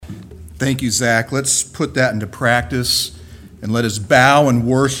Thank you, Zach. Let's put that into practice and let us bow and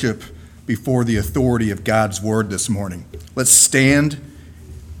worship before the authority of God's Word this morning. Let's stand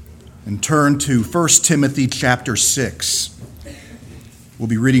and turn to 1 Timothy chapter 6. We'll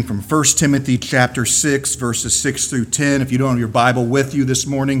be reading from 1 Timothy chapter 6, verses 6 through 10. If you don't have your Bible with you this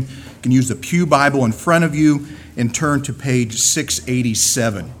morning, you can use the Pew Bible in front of you and turn to page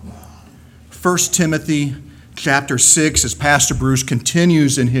 687. 1 Timothy chapter 6, as Pastor Bruce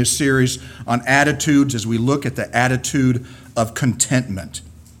continues in his series on attitudes, as we look at the attitude of contentment.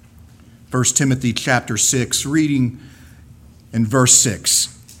 1 Timothy chapter 6, reading in verse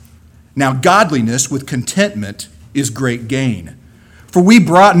 6. Now godliness with contentment is great gain. For we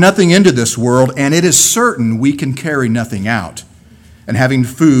brought nothing into this world, and it is certain we can carry nothing out. And having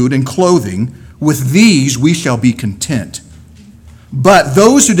food and clothing, with these we shall be content. But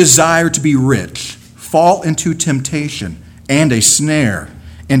those who desire to be rich fall into temptation and a snare,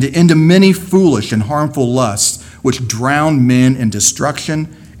 and into many foolish and harmful lusts, which drown men in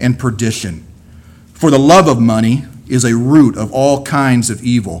destruction and perdition. For the love of money is a root of all kinds of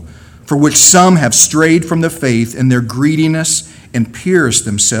evil, for which some have strayed from the faith in their greediness and pierced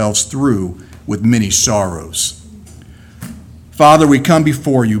themselves through with many sorrows. Father, we come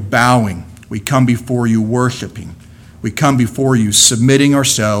before you bowing. We come before you worshiping. We come before you submitting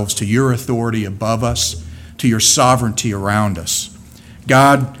ourselves to your authority above us, to your sovereignty around us.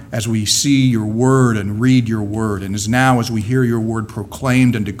 God, as we see your word and read your word, and as now as we hear your word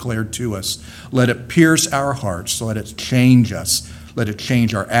proclaimed and declared to us, let it pierce our hearts, let it change us, let it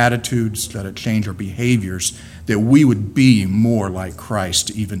change our attitudes, let it change our behaviors, that we would be more like Christ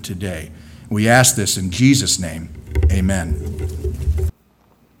even today. We ask this in Jesus' name, amen.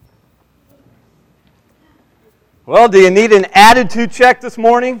 Well, do you need an attitude check this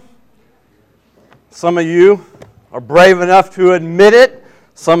morning? Some of you are brave enough to admit it.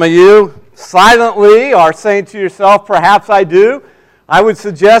 Some of you silently are saying to yourself, perhaps I do. I would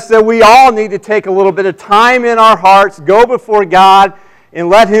suggest that we all need to take a little bit of time in our hearts, go before God, and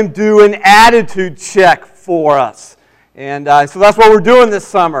let Him do an attitude check for us. And so that's what we're doing this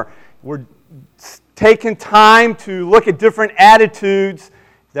summer. We're taking time to look at different attitudes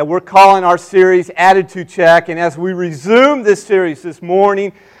that we're calling our series Attitude Check. And as we resume this series this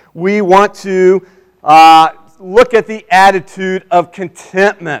morning, we want to look at the attitude of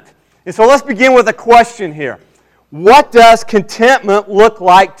contentment. And so let's begin with a question here. What does contentment look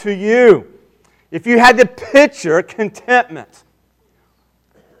like to you? If you had to picture contentment,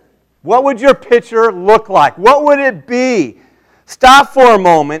 what would your picture look like? What would it be? Stop for a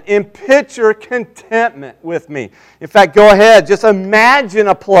moment and picture contentment with me. In fact, go ahead. Just imagine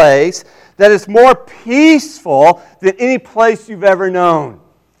a place that is more peaceful than any place you've ever known.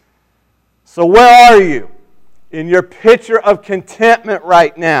 So where are you in your picture of contentment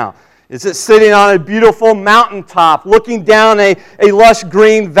right now? Is it sitting on a beautiful mountaintop, looking down a lush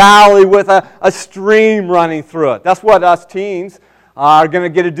green valley with a stream running through it? That's what us teens are going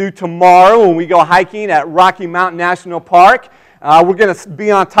to get to do tomorrow when we go hiking at Rocky Mountain National Park. We're going to be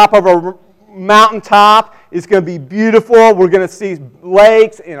on top of a mountaintop. It's going to be beautiful. We're going to see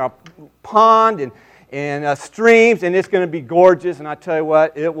lakes and a pond and streams, and it's going to be gorgeous. And I tell you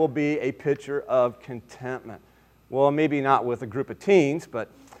what, it will be a picture of contentment. Well, maybe not with a group of teens, but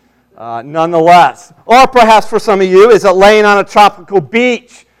nonetheless. Or perhaps for some of you, is it laying on a tropical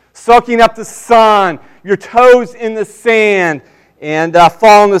beach, soaking up the sun, your toes in the sand, and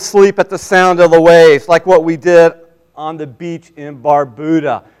falling asleep at the sound of the waves, like what we did on the beach in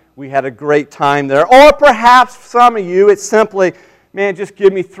Barbuda. We had a great time there. Or perhaps some of you, it's simply, man, just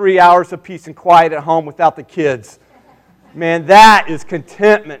give me 3 hours of peace and quiet at home without the kids. Man, that is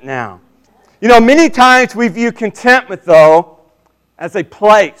contentment now. You know, many times we view contentment, though, as a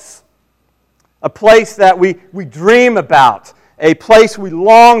place that we dream about, a place we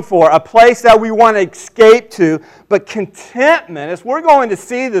long for, a place that we want to escape to. But contentment, as we're going to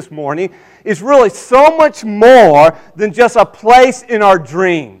see this morning, is really so much more than just a place in our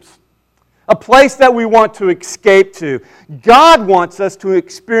dreams, a place that we want to escape to. God wants us to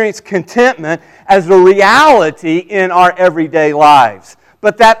experience contentment as a reality in our everyday lives.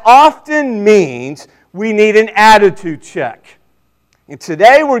 But that often means we need an attitude check. And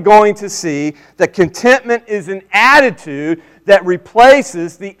today we're going to see that contentment is an attitude that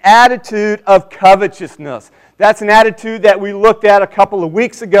replaces the attitude of covetousness. That's an attitude that we looked at a couple of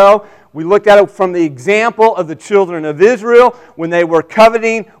weeks ago. We looked at it from the example of the children of Israel when they were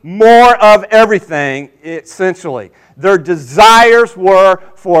coveting more of everything, essentially. Their desires were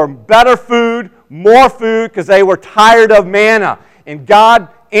for better food, more food, because they were tired of manna. And God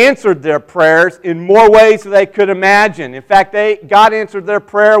answered their prayers in more ways than they could imagine. In fact, God answered their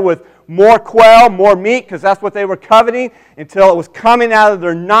prayer with more quail, more meat, because that's what they were coveting, until it was coming out of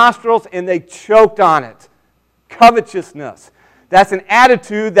their nostrils and they choked on it. Covetousness. That's an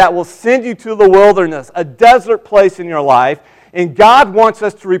attitude that will send you to the wilderness, a desert place in your life. And God wants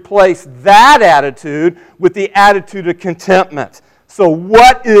us to replace that attitude with the attitude of contentment. So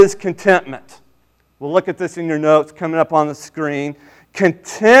what is contentment? We'll look at this in your notes coming up on the screen.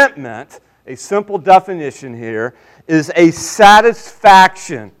 Contentment, a simple definition here, is a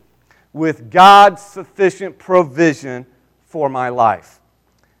satisfaction with God's sufficient provision for my life.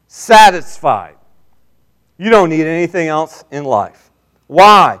 Satisfied. You don't need anything else in life.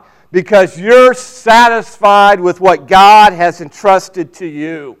 Why? Because you're satisfied with what God has entrusted to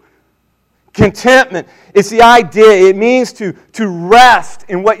you. Contentment is the idea, it means to rest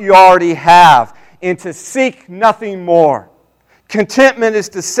in what you already have and to seek nothing more. Contentment is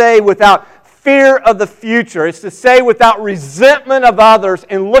to say without fear of the future. It's to say without resentment of others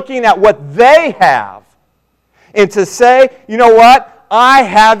and looking at what they have. And to say, you know what? I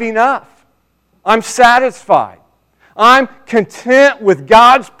have enough. I'm satisfied. I'm content with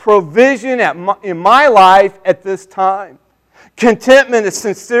God's provision in my life at this time. Contentment is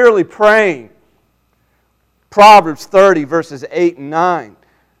sincerely praying. Proverbs 30, verses 8 and 9,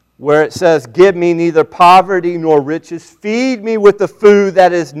 where it says, "Give me neither poverty nor riches. Feed me with the food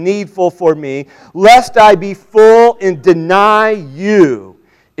that is needful for me, lest I be full and deny you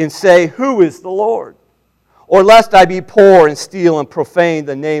and say, 'Who is the Lord?' Or lest I be poor and steal and profane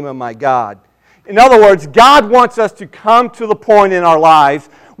the name of my God." In other words, God wants us to come to the point in our lives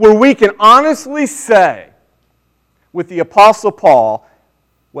where we can honestly say, with the Apostle Paul,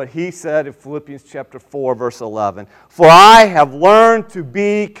 what he said in Philippians chapter 4, verse 11, "For I have learned to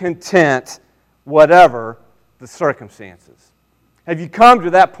be content, whatever the circumstances." Have you come to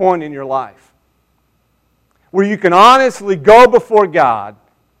that point in your life where you can honestly go before God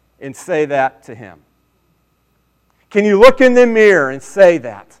and say that to Him? Can you look in the mirror and say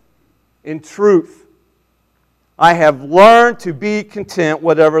that? In truth, I have learned to be content,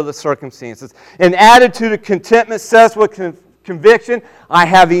 whatever the circumstances. An attitude of contentment says with conviction, I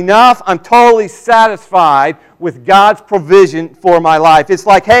have enough, I'm totally satisfied with God's provision for my life. It's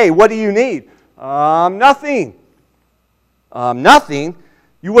like, hey, what do you need? Nothing. Nothing?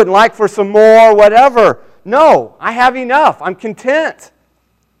 You wouldn't like for some more, whatever. No, I have enough. I'm content.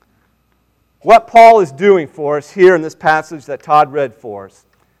 What Paul is doing for us here in this passage that Todd read for us,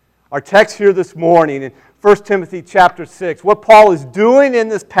 our text here this morning in 1 Timothy chapter 6, what Paul is doing in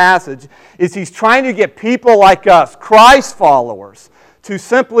this passage is he's trying to get people like us, Christ followers, to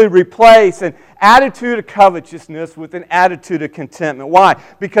simply replace an attitude of covetousness with an attitude of contentment. Why?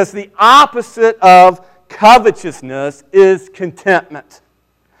 Because the opposite of covetousness is contentment.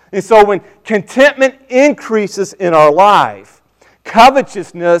 And so when contentment increases in our life,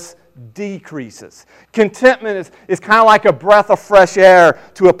 covetousness decreases. Contentment is kind of like a breath of fresh air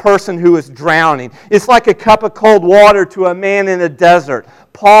to a person who is drowning. It's like a cup of cold water to a man in a desert.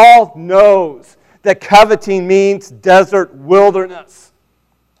 Paul knows that coveting means desert wilderness.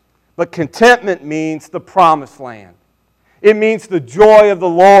 But contentment means the promised land. It means the joy of the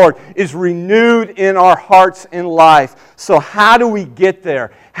Lord is renewed in our hearts and life. So how do we get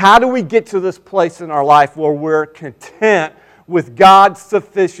there? How do we get to this place in our life where we're content with God's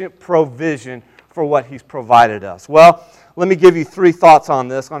sufficient provision for what He's provided us? Well, let me give you 3 thoughts on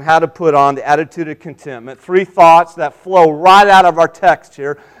this, on how to put on the attitude of contentment. 3 thoughts that flow right out of our text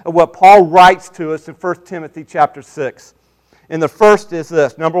here of what Paul writes to us in 1 Timothy chapter 6. And the first is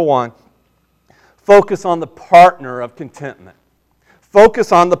this. Number 1, focus on the partner of contentment.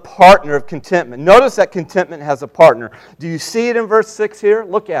 Focus on the partner of contentment. Notice that contentment has a partner. Do you see it in verse 6 here?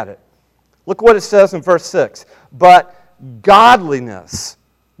 Look at it. Look what it says in verse 6. But godliness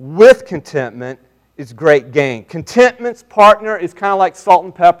with contentment is great gain. Contentment's partner is kind of like salt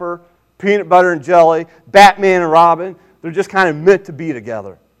and pepper, peanut butter and jelly, Batman and Robin. They're just kind of meant to be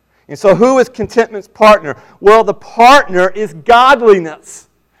together. And so who is contentment's partner? Well, the partner is godliness.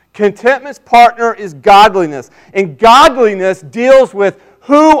 Contentment's partner is godliness. And godliness deals with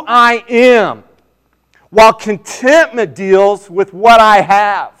who I am, while contentment deals with what I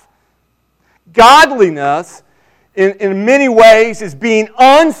have. Godliness in many ways is being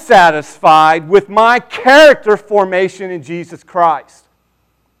unsatisfied with my character formation in Jesus Christ.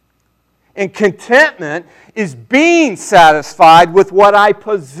 And contentment is being satisfied with what I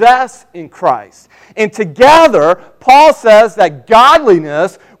possess in Christ. And together, Paul says that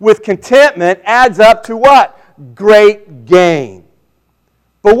godliness with contentment adds up to what? Great gain.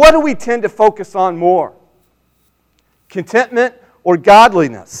 But what do we tend to focus on more? Contentment or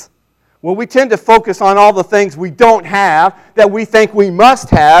godliness? Well, we tend to focus on all the things we don't have that we think we must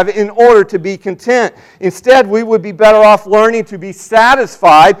have in order to be content. Instead, we would be better off learning to be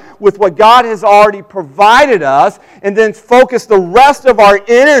satisfied with what God has already provided us and then focus the rest of our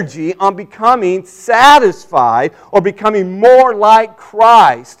energy on becoming satisfied or becoming more like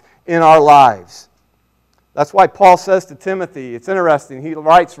Christ in our lives. That's why Paul says to Timothy, it's interesting, he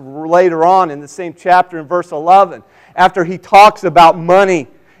writes later on in the same chapter in verse 11, after he talks about money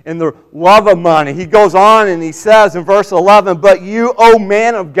and the love of money, he goes on and he says in verse 11, "But you, O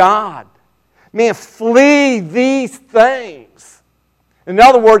man of God, man, flee these things." In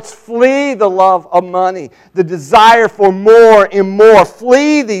other words, flee the love of money, the desire for more and more.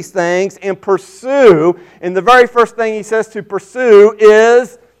 Flee these things and pursue. And the very first thing he says to pursue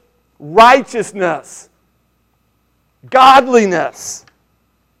is righteousness. Godliness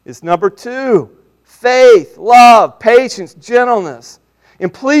is number 2. Faith, love, patience, gentleness.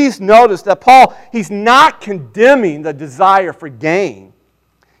 And please notice that Paul, he's not condemning the desire for gain.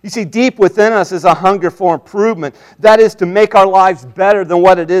 You see, deep within us is a hunger for improvement. That is to make our lives better than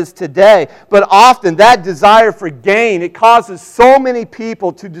what it is today. But often that desire for gain, it causes so many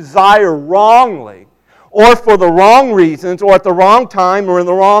people to desire wrongly or for the wrong reasons or at the wrong time or in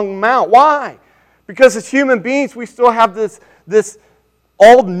the wrong amount. Why? Because as human beings, we still have this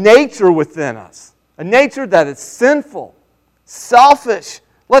old nature within us. A nature that is sinful, selfish.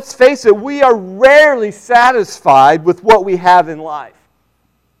 Let's face it, we are rarely satisfied with what we have in life.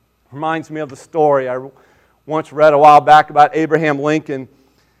 Reminds me of the story I once read a while back about Abraham Lincoln.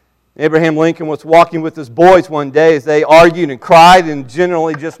 Abraham Lincoln was walking with his boys one day as they argued and cried and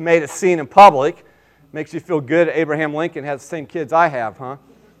generally just made a scene in public. Makes you feel good. Abraham Lincoln has the same kids I have, huh?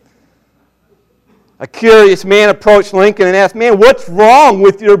 A curious man approached Lincoln and asked, "Man, what's wrong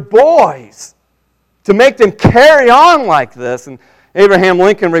with your boys to make them carry on like this?" And Abraham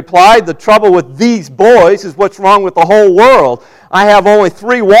Lincoln replied, "The trouble with these boys is what's wrong with the whole world. I have only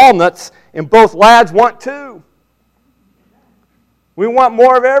 3 walnuts, and both lads want 2. We want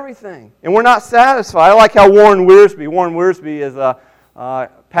more of everything, and we're not satisfied." I like how Warren Wiersbe is a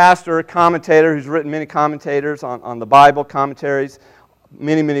pastor, commentator who's written many commentators on the Bible, commentaries,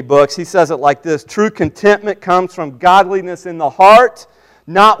 many books. He says it like this: "True contentment comes from godliness in the heart,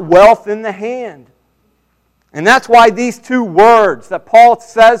 not wealth in the hand." And that's why these 2 words that Paul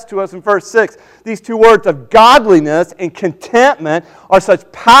says to us in verse 6, these 2 words of godliness and contentment are such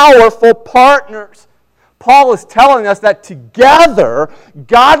powerful partners. Paul is telling us that together,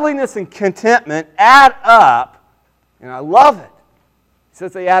 godliness and contentment add up, and I love it. He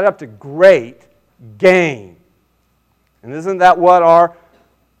says they add up to great gain. And isn't that what our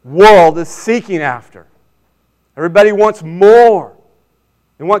world is seeking after? Everybody wants more.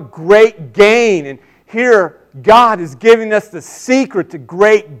 They want great gain. And here, God is giving us the secret to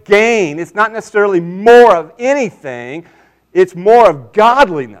great gain. It's not necessarily more of anything. It's more of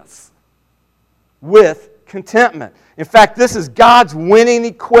godliness with contentment. In fact, this is God's winning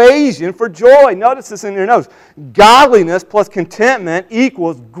equation for joy. Notice this in your notes. Godliness plus contentment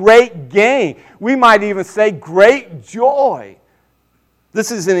equals great gain. We might even say great joy.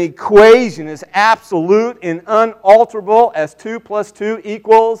 This is an equation as absolute and unalterable as 2 plus 2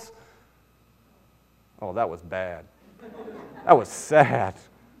 equals... Oh, that was bad. That was sad.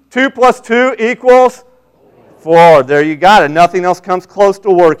 2 plus 2 equals 4. There you got it. Nothing else comes close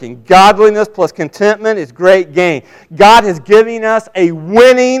to working. Godliness plus contentment is great gain. God is giving us a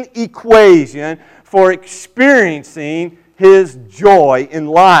winning equation for experiencing His joy in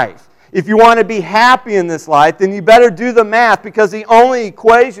life. If you want to be happy in this life, then you better do the math, because the only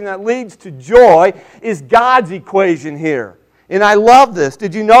equation that leads to joy is God's equation here. And I love this.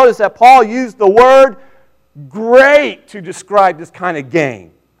 Did you notice that Paul used the word great to describe this kind of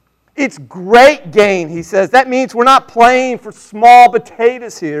gain? It's great gain, he says. That means we're not playing for small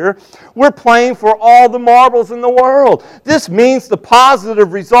potatoes here. We're playing for all the marbles in the world. This means the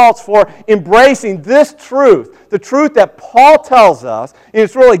positive results for embracing this truth, the truth that Paul tells us, and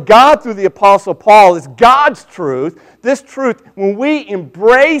it's really God through the Apostle Paul, is God's truth. This truth, when we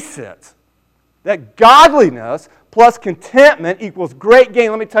embrace it, that godliness plus contentment equals great gain,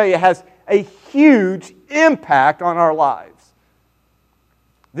 let me tell you, it has a huge impact on our lives.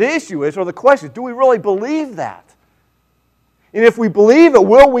 The issue is, or the question is, do we really believe that? And if we believe it,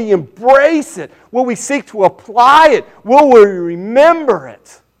 will we embrace it? Will we seek to apply it? Will we remember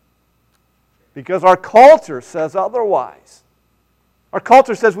it? Because our culture says otherwise. Our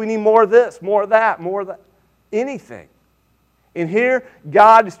culture says we need more of this, more of that, more of that, anything. And here,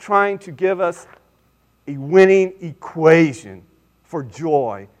 God is trying to give us a winning equation for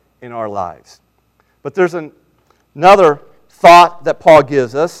joy in our lives. But there's another thought that Paul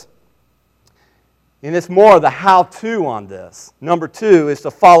gives us. And it's more the how-to on this. Number 2 is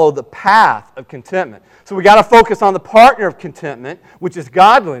to follow the path of contentment. So we got to focus on the partner of contentment, which is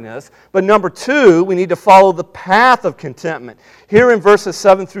godliness. But number 2, we need to follow the path of contentment. Here in verses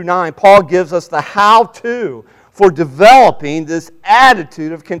 7 through 9, Paul gives us the how-to for developing this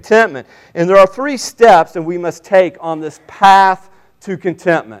attitude of contentment. And there are 3 steps that we must take on this path to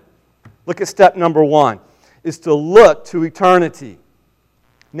contentment. Look at step number 1, is to look to eternity.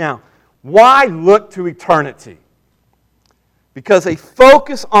 Now, why look to eternity? Because a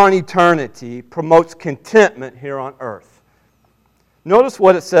focus on eternity promotes contentment here on earth. Notice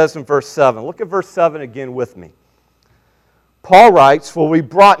what it says in verse 7. Look at verse 7 again with me. Paul writes, "For we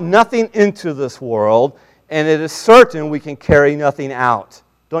brought nothing into this world, and it is certain we can carry nothing out."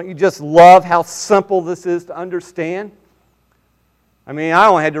 Don't you just love how simple this is to understand? I mean, I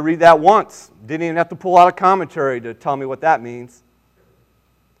only had to read that once. Didn't even have to pull out a commentary to tell me what that means.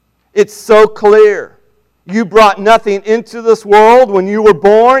 It's so clear. You brought nothing into this world when you were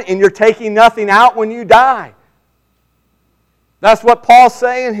born, and you're taking nothing out when you die. That's what Paul's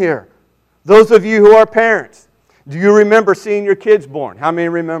saying here. Those of you who are parents, do you remember seeing your kids born? How many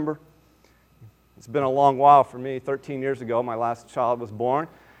remember? It's been a long while for me. 13 years ago, my last child was born.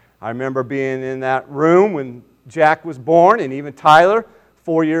 I remember being in that room when Jack was born, and even Tyler,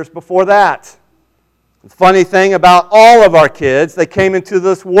 4 years before that. The funny thing about all of our kids, they came into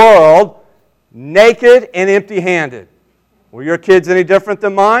this world naked and empty-handed. Were your kids any different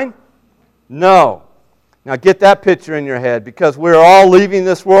than mine? No. Now get that picture in your head, because we're all leaving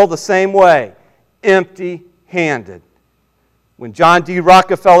this world the same way, empty-handed. When John D.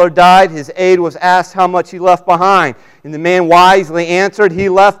 Rockefeller died, his aide was asked how much he left behind, and the man wisely answered, he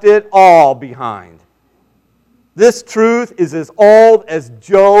left it all behind. This truth is as old as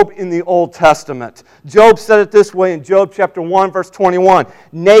Job in the Old Testament. Job said it this way in Job chapter 1, verse 21.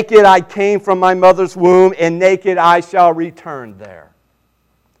 "Naked I came from my mother's womb, and naked I shall return there."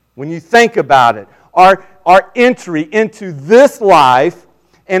 When you think about it, our entry into this life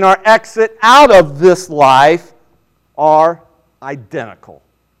and our exit out of this life are identical.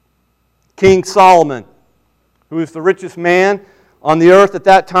 King Solomon, who is the richest man on the earth at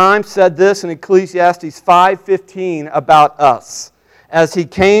that time, said this in Ecclesiastes 5:15 about us. "As he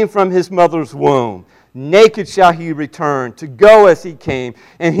came from his mother's womb, naked shall he return, to go as he came,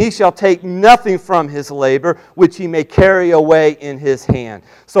 and he shall take nothing from his labor, which he may carry away in his hand."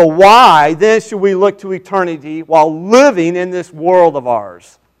 So why then should we look to eternity while living in this world of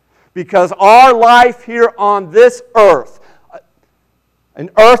ours? Because our life here on this earth, an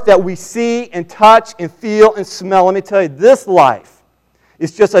earth that we see and touch and feel and smell, let me tell you, this life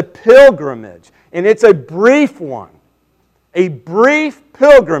is just a pilgrimage, and it's a brief one. A brief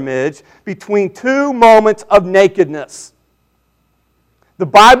pilgrimage between 2 moments of nakedness. The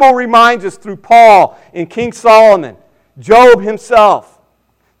Bible reminds us through Paul and King Solomon, Job himself,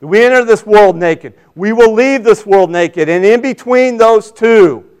 that we enter this world naked. We will leave this world naked, and in between those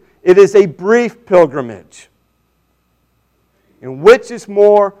 2, it is a brief pilgrimage. And which is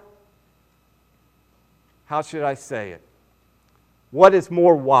more, how should I say it? What is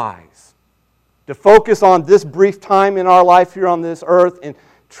more wise? To focus on this brief time in our life here on this earth and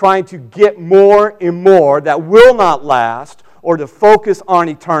trying to get more and more that will not last, or to focus on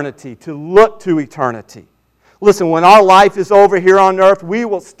eternity, to look to eternity. Listen, when our life is over here on earth, we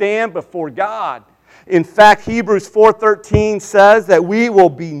will stand before God. In fact, Hebrews 4:13 says that we will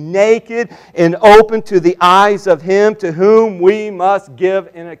be naked and open to the eyes of Him to whom we must give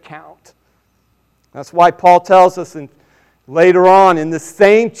an account. That's why Paul tells us later on in the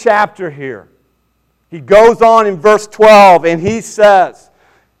same chapter here, he goes on in verse 12 and he says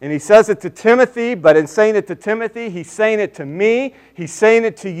it to Timothy, but in saying it to Timothy, he's saying it to me, he's saying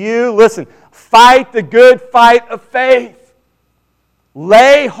it to you. Listen, fight the good fight of faith.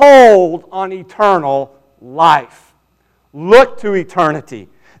 Lay hold on eternal life. Look to eternity.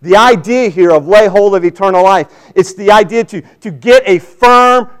 The idea here of lay hold of eternal life, it's the idea to get a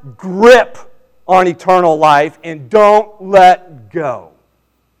firm grip on eternal life and don't let go.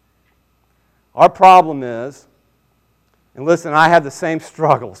 Our problem is, and listen, I have the same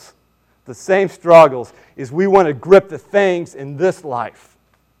struggles. The same struggles is we want to grip the things in this life.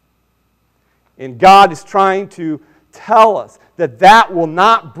 And God is trying to tell us that will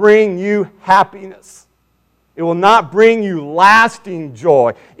not bring you happiness. It will not bring you lasting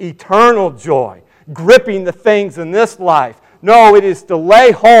joy, eternal joy, gripping the things in this life. No, it is to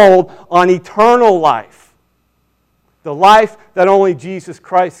lay hold on eternal life. The life that only Jesus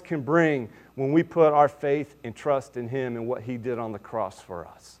Christ can bring when we put our faith and trust in Him and what He did on the cross for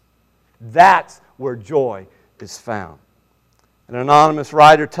us. That's where joy is found. An anonymous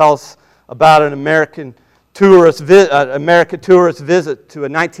writer tells about an American tourist visit to a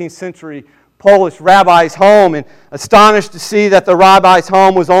 19th century Polish rabbi's home, and astonished to see that the rabbi's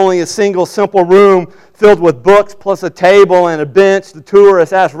home was only a single simple room filled with books plus a table and a bench. The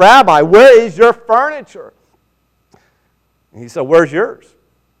tourist asked, "Rabbi, where is your furniture?" And he said, "Where's yours?"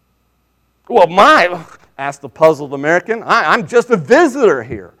 "Well, asked the puzzled American. I'm just a visitor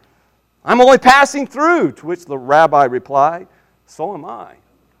here. I'm only passing through." To which the rabbi replied, "So am I.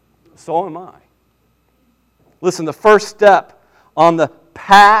 So am I." Listen, the first step on the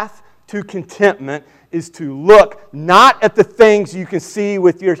path to contentment is to look not at the things you can see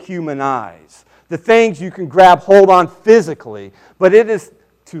with your human eyes, the things you can grab hold on physically, but it is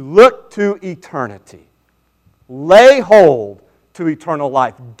to look to eternity. Lay hold to eternal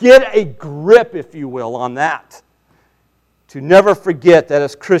life. Get a grip, if you will, on that. To never forget that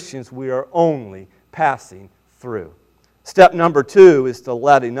as Christians we are only passing through. Step number 2 is to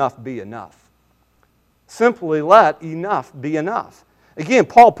let enough be enough. Simply let enough be enough. Again,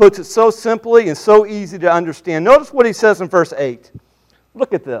 Paul puts it so simply and so easy to understand. Notice what he says in verse 8.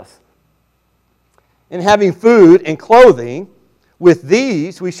 Look at this. "In having food and clothing, with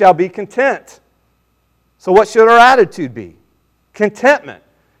these we shall be content." So what should our attitude be? Contentment.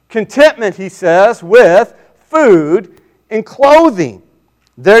 Contentment, he says, with food and clothing.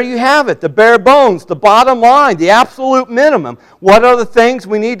 There you have it, the bare bones, the bottom line, the absolute minimum. What are the things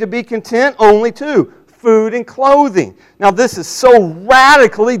we need to be content? Only 2. Food and clothing. Now, this is so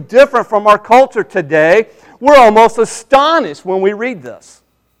radically different from our culture today. We're almost astonished when we read this.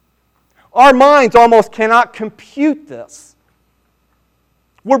 Our minds almost cannot compute this.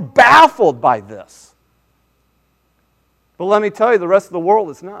 We're baffled by this. But let me tell you, the rest of the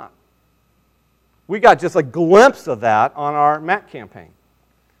world is not. We got just a glimpse of that on our MAC campaign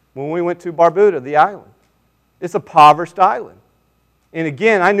when we went to Barbuda, the island. It's a impoverished island. And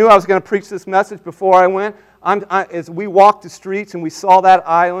again, I knew I was going to preach this message before I went. As we walked the streets and we saw that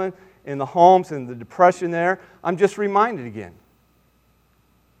island and the homes and the depression there, I'm just reminded again.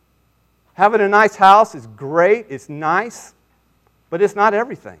 Having a nice house is great, it's nice, but it's not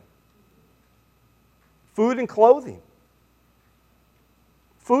everything. Food and clothing.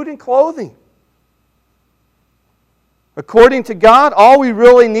 Food and clothing. According to God, all we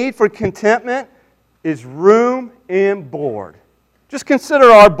really need for contentment is room and board. Just consider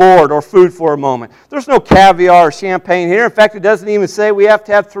our board or food for a moment. There's no caviar or champagne here. In fact, it doesn't even say we have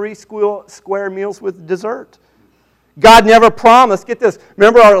to have 3 square meals with dessert. God never promised, get this,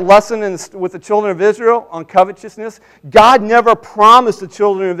 remember our lesson with the children of Israel on covetousness? God never promised the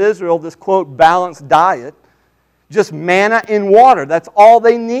children of Israel this, quote, balanced diet, just manna and water. That's all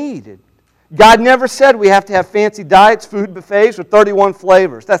they needed. God never said we have to have fancy diets, food buffets, or 31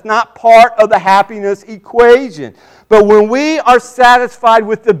 flavors. That's not part of the happiness equation. But when we are satisfied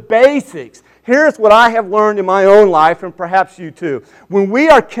with the basics, here's what I have learned in my own life, and perhaps you too. When we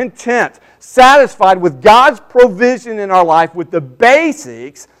are content, satisfied with God's provision in our life, with the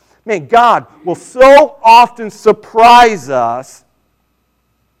basics, man, God will so often surprise us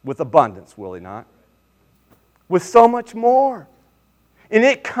with abundance, will He not? With so much more. And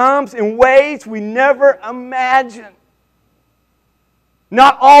it comes in ways we never imagined.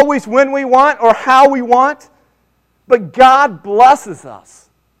 Not always when we want or how we want, but God blesses us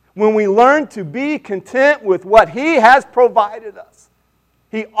when we learn to be content with what He has provided us.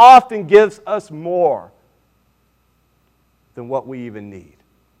 He often gives us more than what we even need.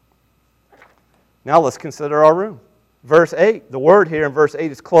 Now let's consider our room. Verse 8, the word here in verse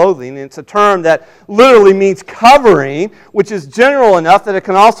 8 is clothing, and it's a term that literally means covering, which is general enough that it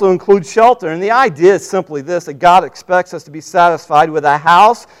can also include shelter. And the idea is simply this, that God expects us to be satisfied with a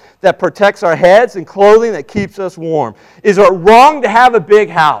house that protects our heads and clothing that keeps us warm. Is it wrong to have a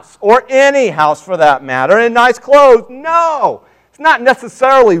big house, or any house for that matter, and nice clothes? No, it's not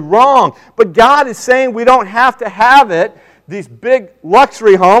necessarily wrong, but God is saying we don't have to have it, these big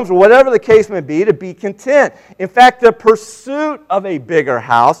luxury homes, or whatever the case may be, to be content. In fact, the pursuit of a bigger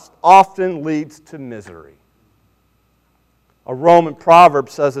house often leads to misery. A Roman proverb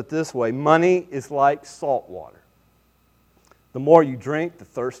says it this way, money is like salt water. The more you drink, the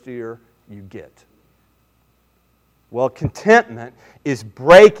thirstier you get. Well, contentment is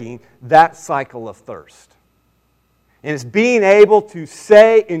breaking that cycle of thirst. And it's being able to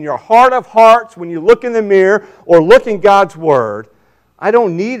say in your heart of hearts when you look in the mirror or look in God's Word, I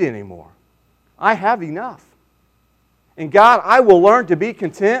don't need any more. I have enough. And God, I will learn to be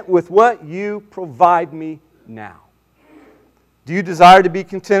content with what you provide me now. Do you desire to be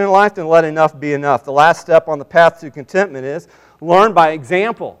content in life? Then let enough be enough. The last step on the path to contentment is learn by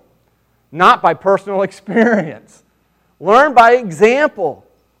example, not by personal experience. Learn by example.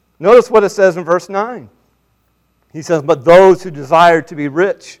 Notice what it says in verse 9. He says, "But those who desire to be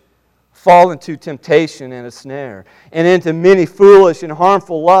rich fall into temptation and a snare, and into many foolish and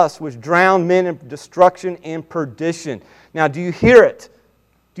harmful lusts, which drown men in destruction and perdition." Now, do you hear it?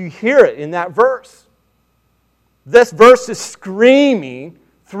 Do you hear it in that verse? This verse is screaming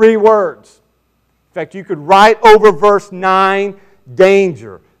 3 words. In fact, you could write over verse 9,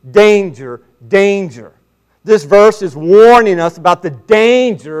 danger, danger, danger. This verse is warning us about the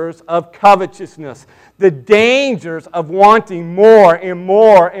dangers of covetousness, the dangers of wanting more and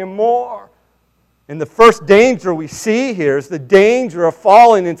more and more. And the first danger we see here is the danger of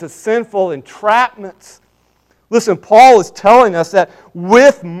falling into sinful entrapments. Listen, Paul is telling us that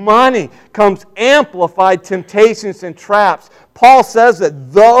with money comes amplified temptations and traps. Paul says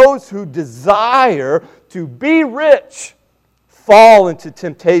that those who desire to be rich fall into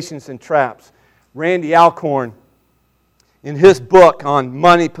temptations and traps. Randy Alcorn, in his book on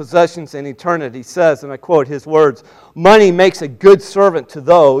money, possessions, and eternity, says, and I quote his words, "Money makes a good servant to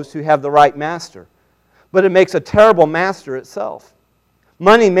those who have the right master, but it makes a terrible master itself.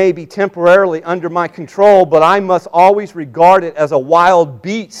 Money may be temporarily under my control, but I must always regard it as a wild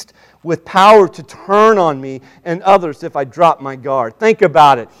beast with power to turn on me and others if I drop my guard." Think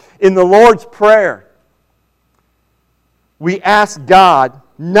about it. In the Lord's Prayer, we ask God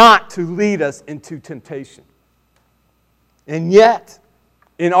not to lead us into temptation. And yet,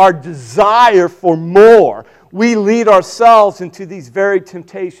 in our desire for more, we lead ourselves into these very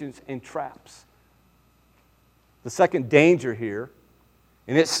temptations and traps. The second danger here,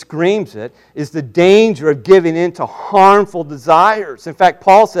 and it screams it, is the danger of giving in to harmful desires. In fact,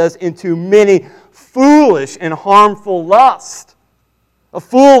 Paul says, into many foolish and harmful lusts. A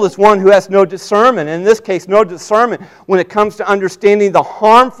fool is one who has no discernment. In this case, no discernment when it comes to understanding the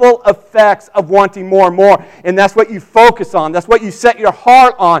harmful effects of wanting more and more. And that's what you focus on. That's what you set your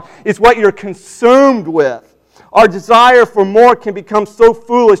heart on. It's what you're consumed with. Our desire for more can become so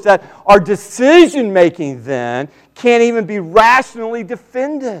foolish that our decision-making then can't even be rationally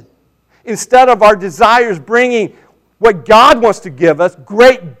defended. Instead of our desires bringing what God wants to give us,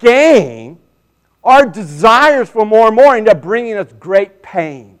 great gain, our desires for more and more end up bringing us great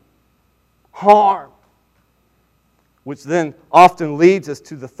pain, harm, which then often leads us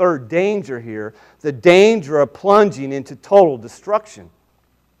to the third danger here, the danger of plunging into total destruction.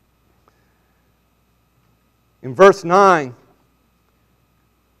 In verse 9,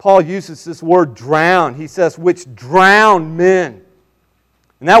 Paul uses this word drown. He says, which drown men.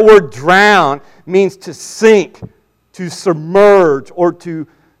 And that word drown means to sink, to submerge, or to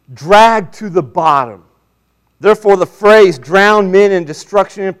drag to the bottom. Therefore, the phrase drown men in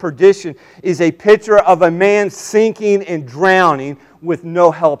destruction and perdition is a picture of a man sinking and drowning with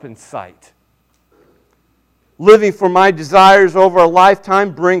no help in sight. Living for my desires over a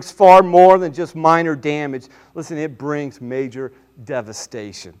lifetime brings far more than just minor damage. Listen, it brings major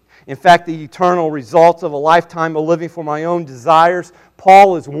devastation. In fact, the eternal results of a lifetime of living for my own desires,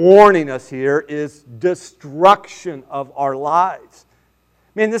 Paul is warning us here, is destruction of our lives.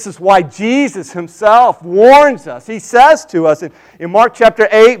 Man, this is why Jesus himself warns us. He says to us in Mark chapter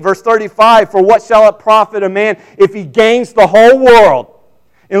 8, verse 35, "For what shall it profit a man if he gains the whole world?"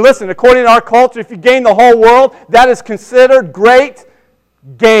 And listen, according to our culture, if you gain the whole world, that is considered great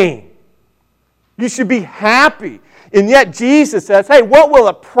gain. You should be happy. And yet Jesus says, hey, what will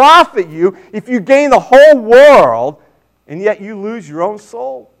it profit you if you gain the whole world and yet you lose your own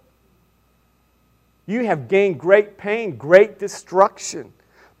soul? You have gained great pain, great destruction.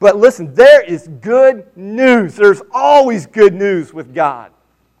 But listen, there is good news. There's always good news with God.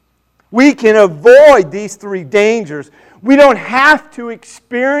 We can avoid these 3 dangers. We don't have to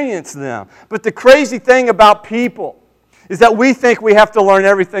experience them. But the crazy thing about people is that we think we have to learn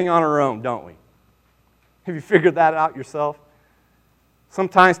everything on our own, don't we? Have you figured that out yourself?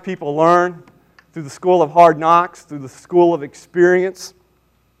 Sometimes people learn through the school of hard knocks, through the school of experience.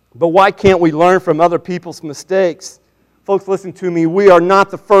 But why can't we learn from other people's mistakes? Folks, listen to me. We are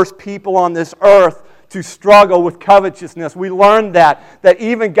not the first people on this earth to struggle with covetousness. We learned that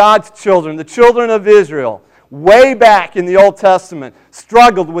even God's children, the children of Israel, way back in the Old Testament,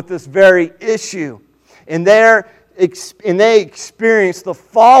 struggled with this very issue. And they experienced the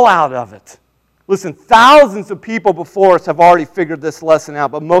fallout of it. Listen, thousands of people before us have already figured this lesson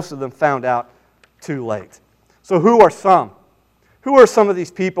out, but most of them found out too late. So who are some? Who are some of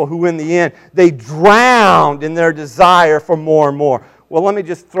these people who, in the end, they drowned in their desire for more and more? Well, let me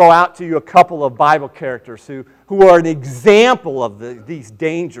just throw out to you a couple of Bible characters who are an example of these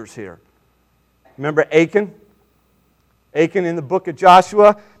dangers here. Remember Achan? Achan in the book of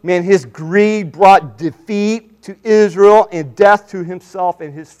Joshua? Man, his greed brought defeat to Israel and death to himself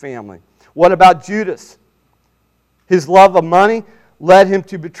and his family. What about Judas? His love of money led him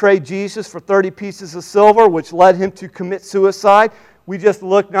to betray Jesus for 30 pieces of silver, which led him to commit suicide. We just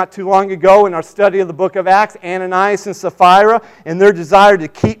looked not too long ago in our study of the book of Acts, Ananias and Sapphira, and their desire to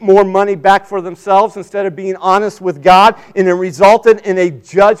keep more money back for themselves instead of being honest with God, and it resulted in a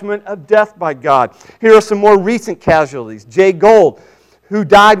judgment of death by God. Here are some more recent casualties. Jay Gould, who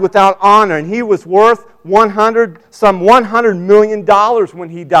died without honor, and he was worth some $100 million when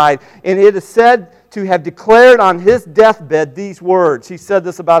he died, and it is said to have declared on his deathbed these words. He said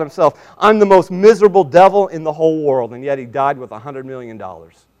this about himself: "I'm the most miserable devil in the whole world," and yet he died with $100 million.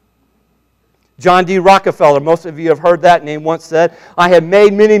 John D. Rockefeller, most of you have heard that name, once said, "I have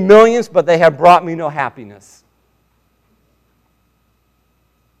made many millions, but they have brought me no happiness."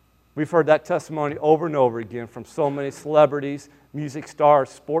 We've heard that testimony over and over again from so many celebrities, music stars,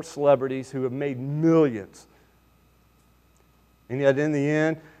 sports celebrities who have made millions. And yet in the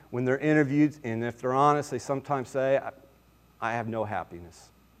end, when they're interviewed, and if they're honest, they sometimes say, "I have no happiness."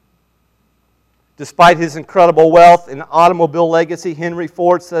 Despite his incredible wealth and automobile legacy, Henry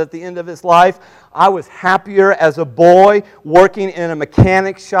Ford said at the end of his life, "I was happier as a boy working in a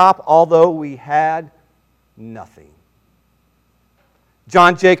mechanic shop, although we had nothing."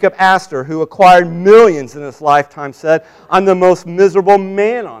 John Jacob Astor, who acquired millions in his lifetime, said, "I'm the most miserable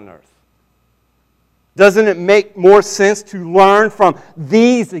man on earth." Doesn't it make more sense to learn from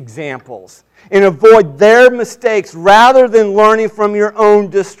these examples and avoid their mistakes rather than learning from your own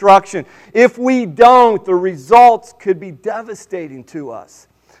destruction? If we don't, the results could be devastating to us.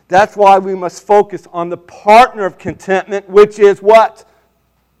 That's why we must focus on the partner of contentment, which is what?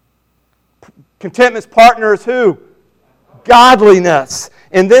 Contentment's partner is who? Godliness.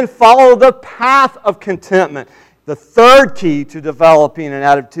 And then follow the path of contentment. The third key to developing an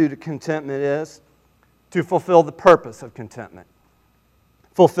attitude of contentment is to fulfill the purpose of contentment.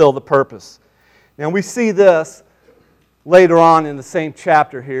 Fulfill the purpose. Now we see this later on in the same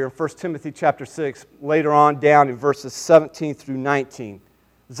chapter here, 1 Timothy chapter 6, later on down in verses 17 through 19.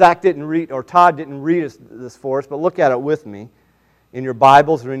 Todd didn't read this for us, but look at it with me in your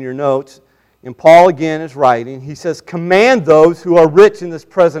Bibles or in your notes. And Paul again is writing. He says, "Command those who are rich in this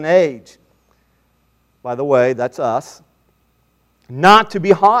present age," by the way, that's us, "not to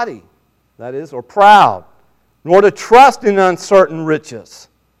be haughty," that is, or proud, "nor to trust in uncertain riches,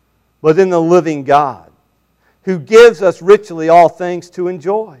 but in the living God, who gives us richly all things to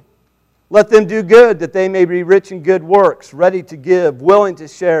enjoy. Let them do good, that they may be rich in good works, ready to give, willing to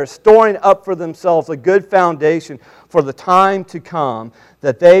share, storing up for themselves a good foundation for the time to come,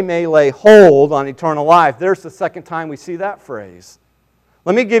 that they may lay hold on eternal life." There's the second time we see that phrase.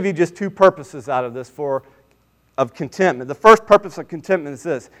 Let me give you just two purposes out of this of contentment. The first purpose of contentment is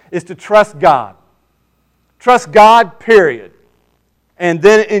this, is to trust God. Trust God, period. And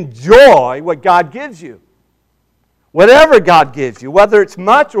then enjoy what God gives you. Whatever God gives you, whether it's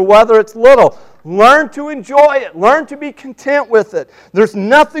much or whether it's little, learn to enjoy it. Learn to be content with it. There's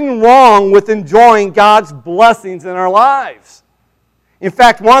nothing wrong with enjoying God's blessings in our lives. In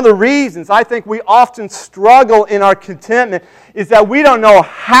fact, one of the reasons I think we often struggle in our contentment is that we don't know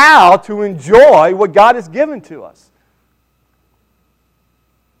how to enjoy what God has given to us.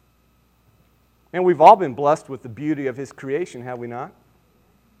 And we've all been blessed with the beauty of His creation, have we not?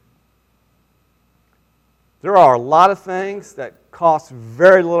 There are a lot of things that cost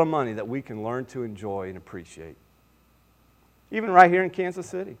very little money that we can learn to enjoy and appreciate. Even right here in Kansas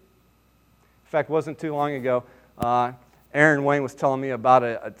City. In fact, it wasn't too long ago, Aaron Wayne was telling me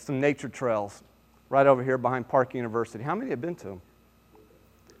about some nature trails right over here behind Park University. How many have been to them?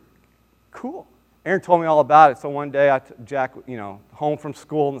 Cool. Aaron told me all about it. So one day I took Jack, home from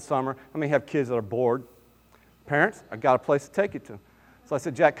school in the summer. How many have kids that are bored? Parents, I got a place to take you to. So I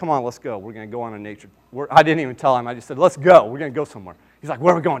said, "Jack, come on, let's go. We're going to go on a nature." I didn't even tell him. I just said, "Let's go. We're going to go somewhere." He's like,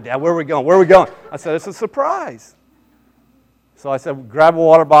 "Where are we going, Dad? Where are we going? Where are we going?" I said, "It's a surprise." So I said, "Grab a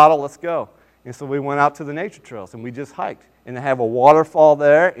water bottle. Let's go." And so we went out to the nature trails, and we just hiked. And they have a waterfall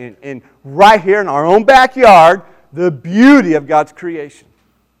there, and right here in our own backyard, the beauty of God's creation.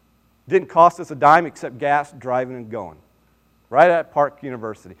 Didn't cost us a dime except gas, driving, and going. Right at Park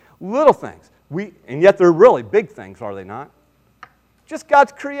University. Little things. And yet they're really big things, are they not? Just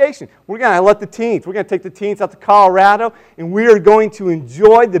God's creation. We're going to take the teens out to Colorado, and we are going to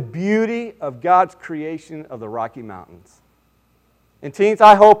enjoy the beauty of God's creation of the Rocky Mountains. And teens,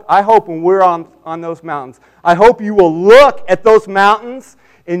 I hope when we're on those mountains, I hope you will look at those mountains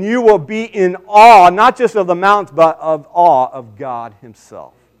and you will be in awe, not just of the mountains, but of awe of God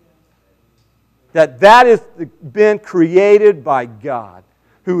Himself. That has been created by God,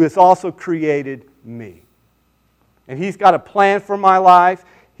 who has also created me. And He's got a plan for my life.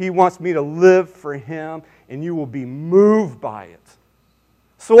 He wants me to live for Him, and you will be moved by it.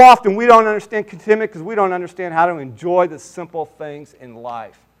 So often we don't understand contentment because we don't understand how to enjoy the simple things in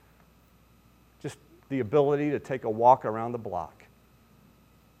life. Just the ability to take a walk around the block.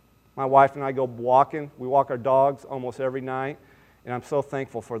 My wife and I go walking. We walk our dogs almost every night, and I'm so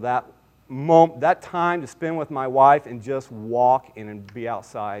thankful for that moment, that time to spend with my wife and just walk and be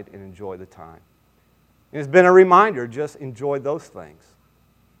outside and enjoy the time. And it's been a reminder, just enjoy those things.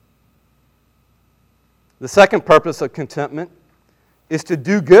 The second purpose of contentment is to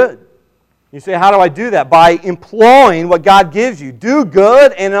do good. You say, how do I do that? By employing what God gives you. Do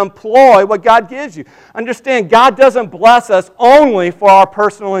good and employ what God gives you. Understand, God doesn't bless us only for our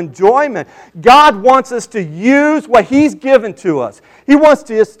personal enjoyment. God wants us to use what He's given to us. He wants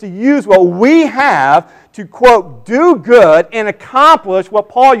us to use what we have to, quote, do good and accomplish what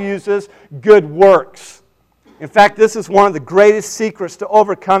Paul uses, good works. In fact, this is one of the greatest secrets to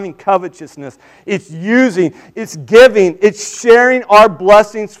overcoming covetousness. It's using, it's giving, it's sharing our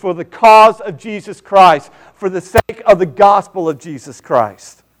blessings for the cause of Jesus Christ, for the sake of the gospel of Jesus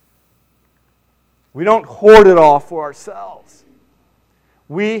Christ. We don't hoard it all for ourselves.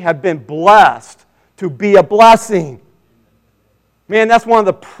 We have been blessed to be a blessing. Man, that's one of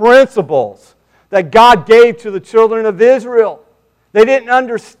the principles that God gave to the children of Israel. They didn't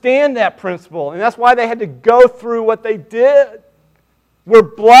understand that principle, and that's why they had to go through what they did. We're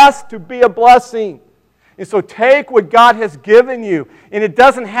blessed to be a blessing. And so take what God has given you, and it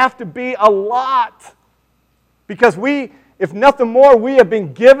doesn't have to be a lot. Because we, if nothing more, we have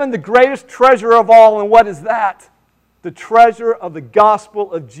been given the greatest treasure of all, and what is that? The treasure of the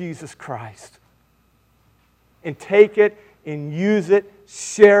gospel of Jesus Christ. And take it and use it,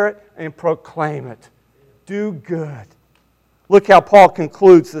 share it, and proclaim it. Do good. Look how Paul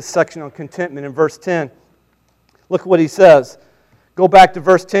concludes this section on contentment in verse 10. Look what he says. Go back to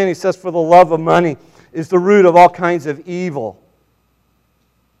verse 10. He says, for the love of money is the root of all kinds of evil.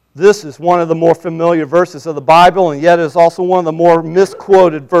 This is one of the more familiar verses of the Bible, and yet it is also one of the more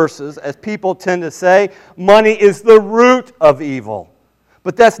misquoted verses. As people tend to say, money is the root of evil.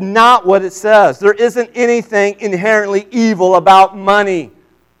 But that's not what it says. There isn't anything inherently evil about money.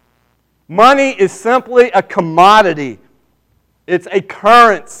 Money is simply a commodity. It's a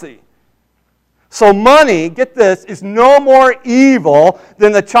currency. So money, get this, is no more evil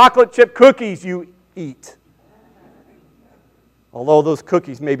than the chocolate chip cookies you eat. Although those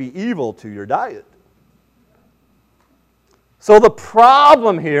cookies may be evil to your diet. So the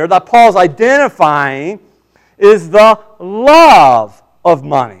problem here that Paul's identifying is the love of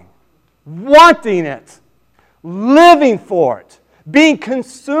money. Wanting it. Living for it. Being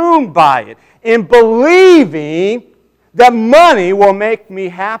consumed by it. And believing that money will make me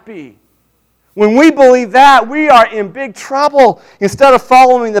happy. When we believe that, we are in big trouble. Instead of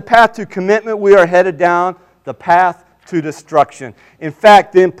following the path to commitment, we are headed down the path to destruction. In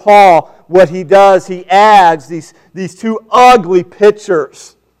fact, then Paul, what he does, he adds these two ugly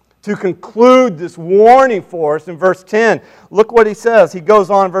pictures to conclude this warning for us in verse 10. Look what he says. He goes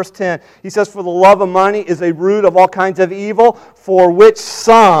on in verse 10. He says, for the love of money is a root of all kinds of evil, for which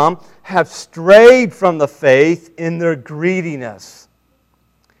some have strayed from the faith in their greediness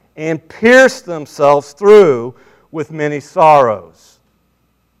and pierced themselves through with many sorrows.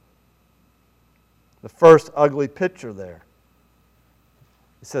 The first ugly picture there.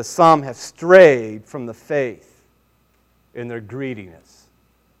 It says some have strayed from the faith in their greediness.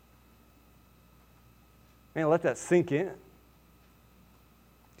 Man, let that sink in.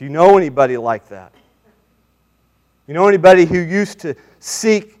 Do you know anybody like that? You know anybody who used to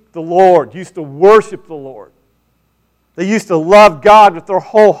seek the Lord, used to worship the Lord? They used to love God with their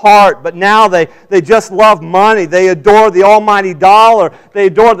whole heart, but now they just love money. They adore the almighty dollar. They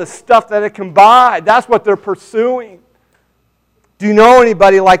adore the stuff that it can buy. That's what they're pursuing. Do you know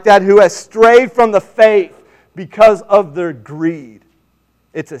anybody like that who has strayed from the faith because of their greed?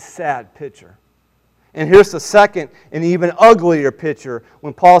 It's a sad picture. And here's the second and even uglier picture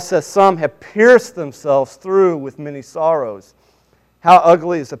when Paul says some have pierced themselves through with many sorrows. How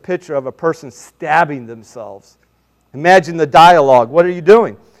ugly is a picture of a person stabbing themselves? Imagine the dialogue. What are you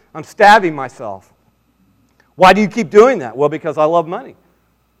doing? I'm stabbing myself. Why do you keep doing that? Well, because I love money.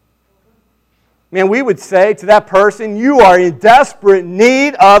 Man, we would say to that person, you are in desperate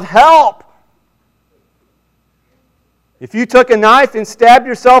need of help. If you took a knife and stabbed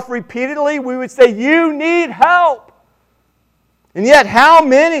yourself repeatedly, we would say, you need help. And yet, how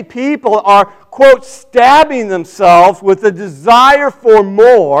many people are, quote, stabbing themselves with a desire for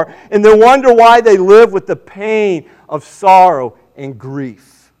more, and they wonder why they live with the pain of sorrow and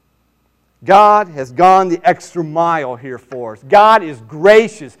grief? God has gone the extra mile here for us. God is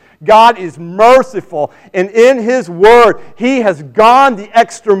gracious. God is merciful. And in His Word, He has gone the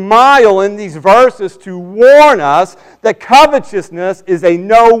extra mile in these verses to warn us that covetousness is a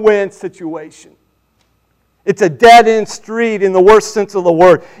no-win situation. It's a dead-end street in the worst sense of the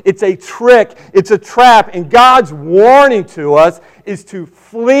word. It's a trick. It's a trap. And God's warning to us is to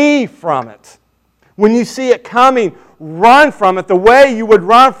flee from it. When you see it coming, run from it the way you would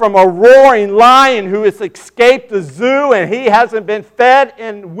run from a roaring lion who has escaped the zoo and he hasn't been fed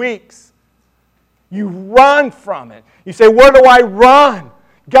in weeks. You run from it. You say, where do I run?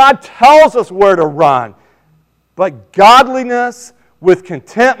 God tells us where to run. But godliness with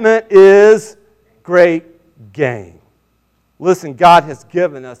contentment is great gain. Listen, God has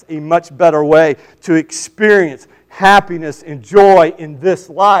given us a much better way to experience happiness and joy in this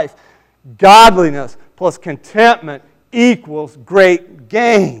life. Godliness plus contentment equals great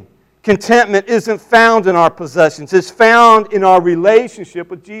gain. Contentment isn't found in our possessions. It's found in our relationship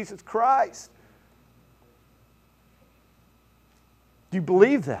with Jesus Christ. Do you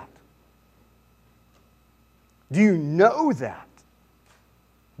believe that? Do you know that?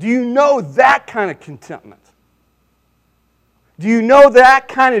 Do you know that kind of contentment? Do you know that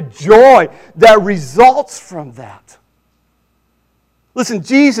kind of joy that results from that? Listen,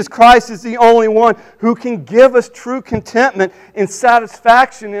 Jesus Christ is the only one who can give us true contentment and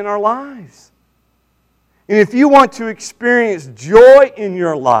satisfaction in our lives. And if you want to experience joy in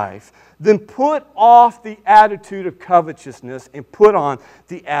your life, then put off the attitude of covetousness and put on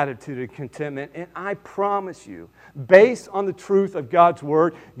the attitude of contentment. And I promise you, based on the truth of God's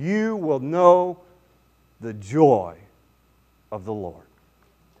Word, you will know the joy of the Lord.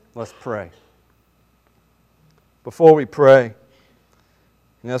 Let's pray. Before we pray,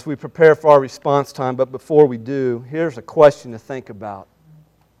 and as we prepare for our response time, but before we do, here's a question to think about.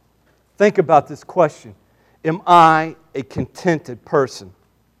 Think about this question. Am I a contented person?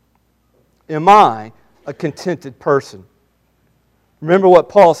 Am I a contented person? Remember what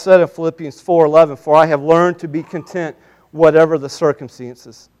Paul said in Philippians 4:11, "For I have learned to be content whatever the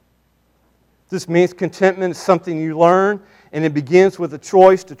circumstances." This means contentment is something you learn, and it begins with a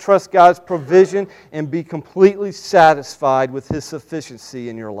choice to trust God's provision and be completely satisfied with His sufficiency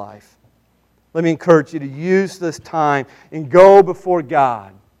in your life. Let me encourage you to use this time and go before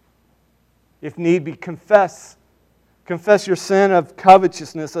God. If need be, confess. Confess your sin of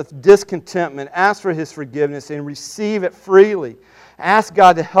covetousness, of discontentment. Ask for His forgiveness and receive it freely. Ask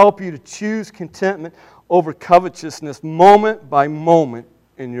God to help you to choose contentment over covetousness moment by moment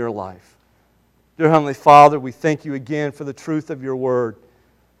in your life. Dear Heavenly Father, we thank You again for the truth of Your Word.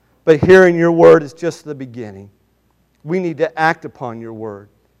 But hearing Your Word is just the beginning. We need to act upon Your Word.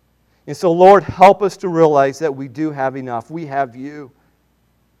 And so, Lord, help us to realize that we do have enough. We have You.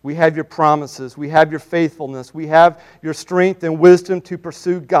 We have Your promises. We have Your faithfulness. We have Your strength and wisdom to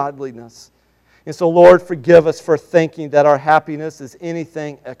pursue godliness. And so, Lord, forgive us for thinking that our happiness is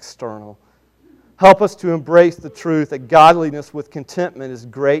anything external. Help us to embrace the truth that godliness with contentment is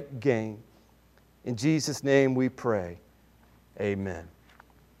great gain. In Jesus' name we pray. Amen.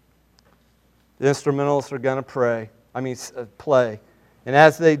 The instrumentalists are going to play. And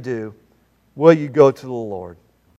as they do, will you go to the Lord?